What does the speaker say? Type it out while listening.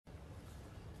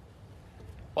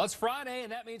Well, it's Friday,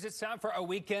 and that means it's time for a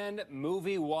weekend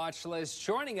movie watch list.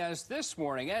 Joining us this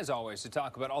morning, as always, to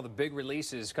talk about all the big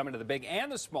releases coming to the big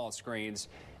and the small screens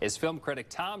is film critic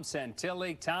Tom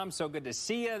Santilli. Tom, so good to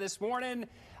see you this morning.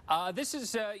 This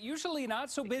is usually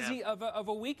not so busy of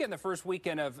a weekend, the first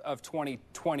weekend of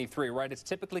 2023, right? It's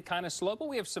typically kind of slow, but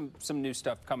we have some new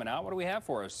stuff coming out. What do we have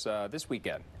for us this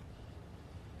weekend?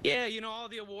 Yeah, all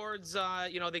the awards,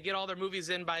 they get all their movies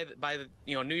in by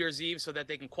New Year's Eve so that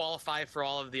they can qualify for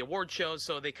all of the award shows.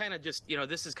 So they kind of just,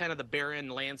 this is kind of the barren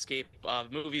landscape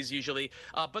of movies usually.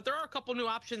 But there are a couple new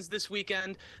options this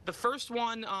weekend. The first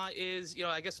one is,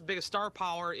 I guess the biggest star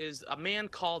power is A Man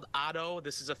Called Otto.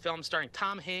 This is a film starring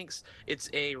Tom Hanks. It's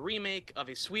a remake of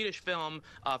a Swedish film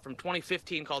from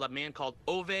 2015 called A Man Called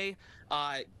Ove.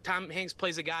 Tom Hanks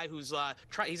plays a guy who's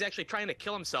he's actually trying to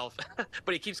kill himself,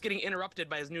 but he keeps getting interrupted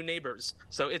by his new neighbors.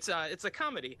 So it's a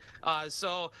comedy.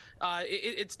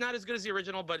 It's not as good as the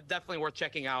original, but definitely worth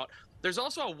checking out. There's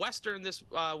also a Western this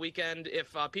weekend.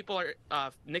 If people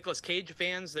are Nicolas Cage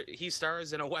fans, he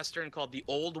stars in a Western called The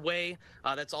Old Way.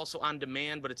 That's also on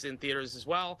demand, but it's in theaters as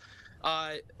well.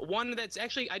 One that's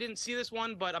actually, I didn't see this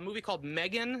one, but a movie called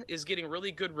Megan is getting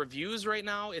really good reviews right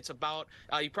now. It's about,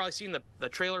 you've probably seen the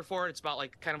trailer for it. It's about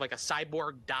kind of like a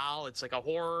cyborg doll. It's like a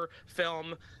horror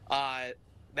film.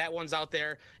 That one's out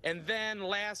there. And then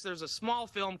last, there's a small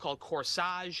film called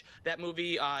Corsage. That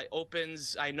movie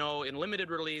opens, I know, in limited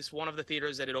release. One of the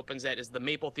theaters that it opens at is the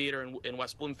Maple Theater in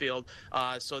West Bloomfield.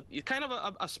 So kind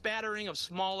of a spattering of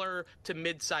smaller to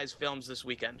mid-sized films this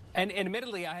weekend. And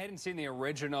admittedly, I hadn't seen the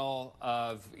original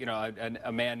of,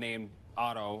 a man named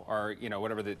Otto, or,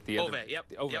 whatever the Ove, other, yep.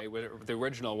 Whatever the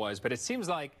original was. But it seems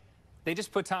like they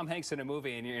just put Tom Hanks in a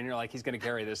movie, and you're like, he's going to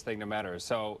carry this thing no matter.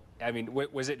 So, I mean,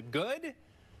 was it good?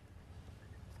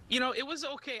 It was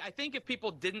okay. I think if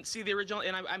people didn't see the original,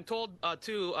 and I'm told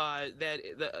too that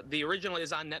the original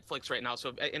is on Netflix right now,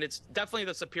 and it's definitely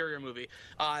the superior movie.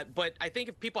 But I think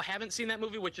if people haven't seen that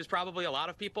movie, which is probably a lot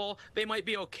of people, they might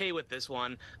be okay with this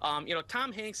one.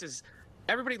 Tom Hanks is.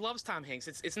 Everybody loves Tom Hanks.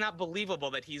 It's not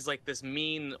believable that he's like this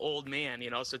mean old man,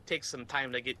 so it takes some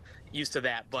time to get used to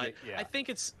that. But yeah. I think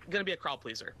it's going to be a crowd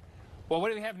pleaser. Well, what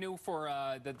do we have new for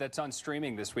that's on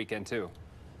streaming this weekend too?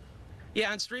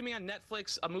 Yeah, on streaming on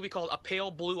Netflix, a movie called A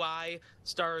Pale Blue Eye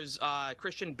stars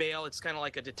Christian Bale. It's kind of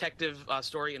like a detective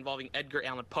story involving Edgar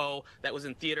Allan Poe. That was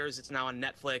in theaters. It's now on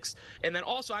Netflix. And then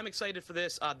also, I'm excited for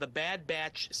this. The Bad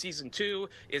Batch Season 2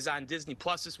 is on Disney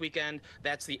Plus this weekend.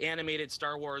 That's the animated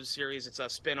Star Wars series. It's a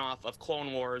spin-off of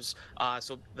Clone Wars.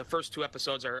 So the first 2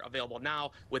 episodes are available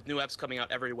now, with new eps coming out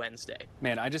every Wednesday.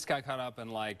 Man, I just got caught up in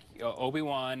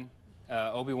Obi-Wan,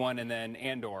 and then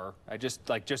Andor. I just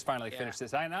finally finished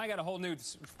this. I got a whole new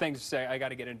thing to say I got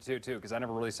to get into too, because I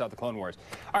never really saw the Clone Wars.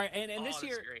 All right, and this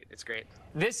year, it's great.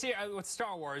 This year with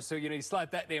Star Wars, so you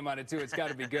slap that name on it too. It's got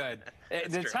to be good.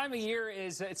 The time of year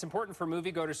is it's important for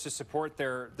moviegoers to support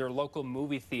their local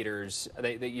movie theaters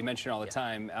that you mention all the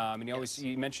time. And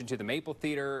you mentioned to the Maple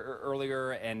Theater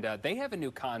earlier, and they have a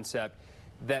new concept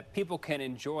that people can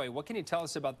enjoy. What can you tell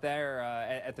us about there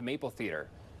at the Maple Theater?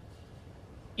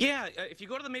 Yeah, if you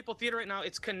go to the Maple Theater right now,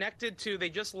 it's connected to, they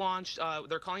just launched,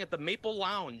 they're calling it the Maple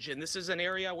Lounge, and this is an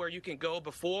area where you can go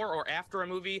before or after a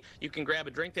movie. You can grab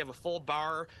a drink. They have a full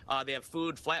bar. They have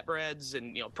food, flatbreads,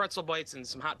 and pretzel bites and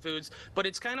some hot foods. But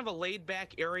it's kind of a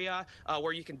laid-back area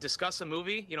where you can discuss a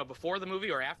movie, before the movie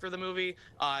or after the movie.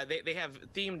 They have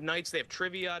themed nights. They have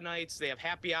trivia nights. They have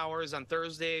happy hours on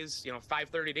Thursdays,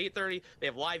 5:30 to 8:30. They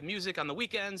have live music on the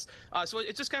weekends. So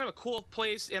it's just kind of a cool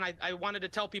place, and I wanted to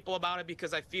tell people about it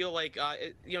because I feel like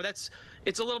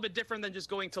it's a little bit different than just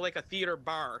going to like a theater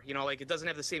bar. It doesn't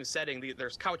have the same setting.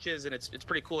 There's couches, and it's a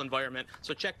pretty cool environment.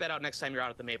 So check that out next time you're out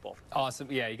at the Maple. Awesome.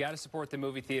 Yeah, you got to support the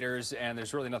movie theaters, and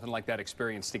there's really nothing like that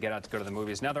experience to get out to go to the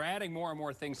movies. Now they're adding more and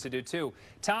more things to do too.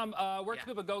 Tom, where can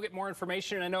people go get more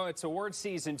information? I know it's award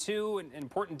season too, and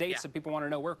important dates that people want to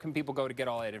know. Where can people go to get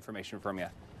all that information from you?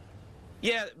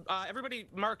 Yeah, everybody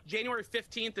mark January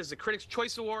 15th is the Critics'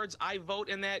 Choice Awards. I vote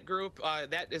in that group.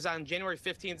 That is on January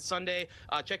 15th, Sunday.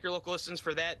 Check your local listings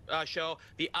for that show.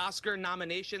 The Oscar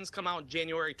nominations come out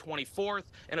January 24th.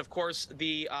 And, of course,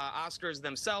 the Oscars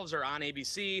themselves are on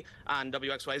ABC, on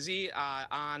WXYZ,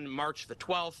 on March the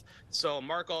 12th. So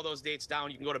mark all those dates down.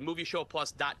 You can go to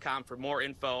movieshowplus.com for more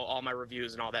info, all my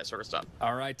reviews, and all that sort of stuff.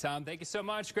 All right, Tom. Thank you so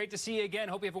much. Great to see you again.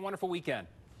 Hope you have a wonderful weekend.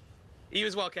 You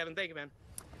as well, Kevin. Thank you, man.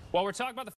 Well, we're talking about the